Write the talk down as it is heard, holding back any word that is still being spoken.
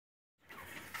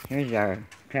Here's our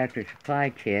Tractor Supply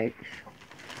chicks.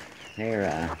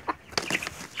 They're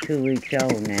 2 weeks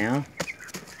old now.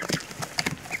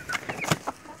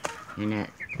 And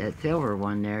that silver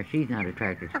one there, she's not a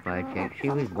Tractor Supply chick. She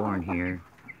was born here.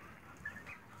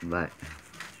 But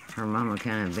her mama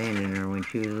kind of abandoned her when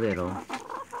she was little.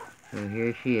 So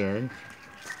here she is.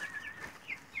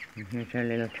 And here's our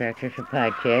little Tractor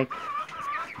Supply chicks.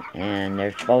 And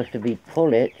they're supposed to be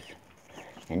pullets.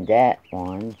 And that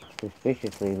one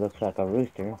suspiciously looks like a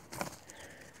rooster.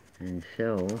 And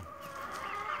so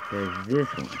does this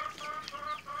one.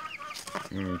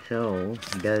 And so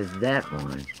does that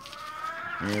one.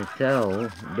 And so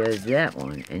does that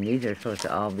one. And these are supposed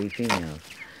to all be females.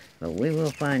 But we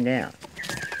will find out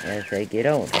as they get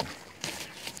older.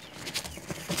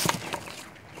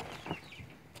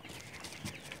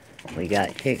 We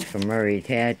got chicks from Murray's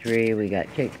Hatchery, we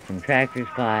got chicks from Tractor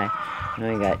Supply,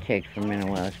 and we got chicks from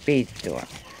Minowell Speed Store.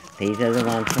 These are the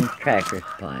ones from Tractor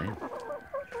Supply.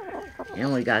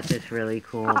 And we got this really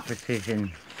cool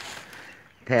precision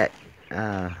pet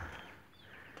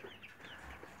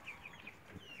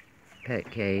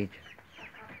cage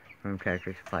from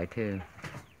Tractor Supply too.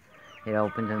 It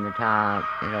opens on the top,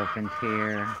 it opens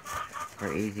here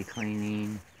for easy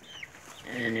cleaning,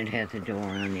 and it has a door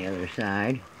on the other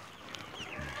side.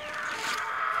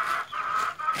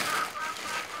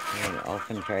 And it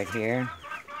opens right here.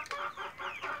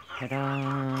 Ta-da!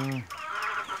 And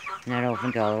that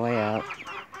opens all the way up.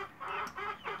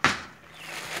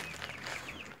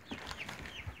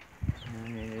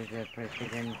 And it is a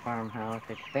precision farmhouse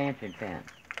expansion pen.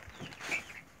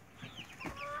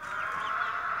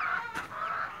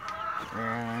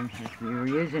 And if you were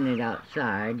using it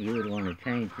outside, you would want to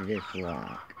change this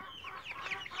lock.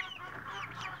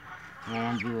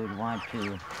 And you would want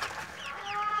to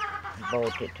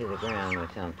bolt it to the ground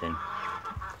with something.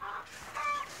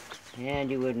 And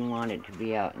you wouldn't want it to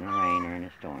be out in the rain or in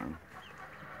a storm.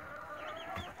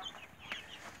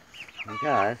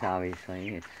 Because,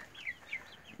 obviously, it's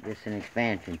just an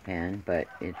expansion pen, but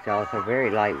it's also very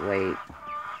lightweight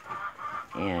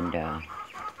and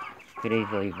could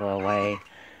easily blow away.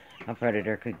 A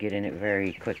predator could get in it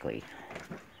very quickly.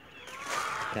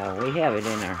 So we have it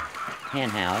in our hen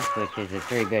house, which is a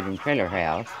 3-bedroom trailer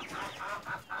house.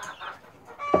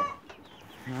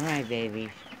 Alright,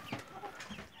 babies.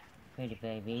 Pretty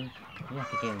babies.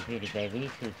 Look at them pretty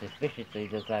babies who suspiciously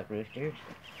look like roosters.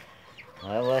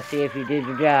 Well, we'll see if you did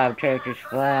your job, Tractor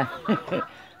Supply.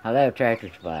 I love Tractor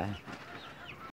Supply.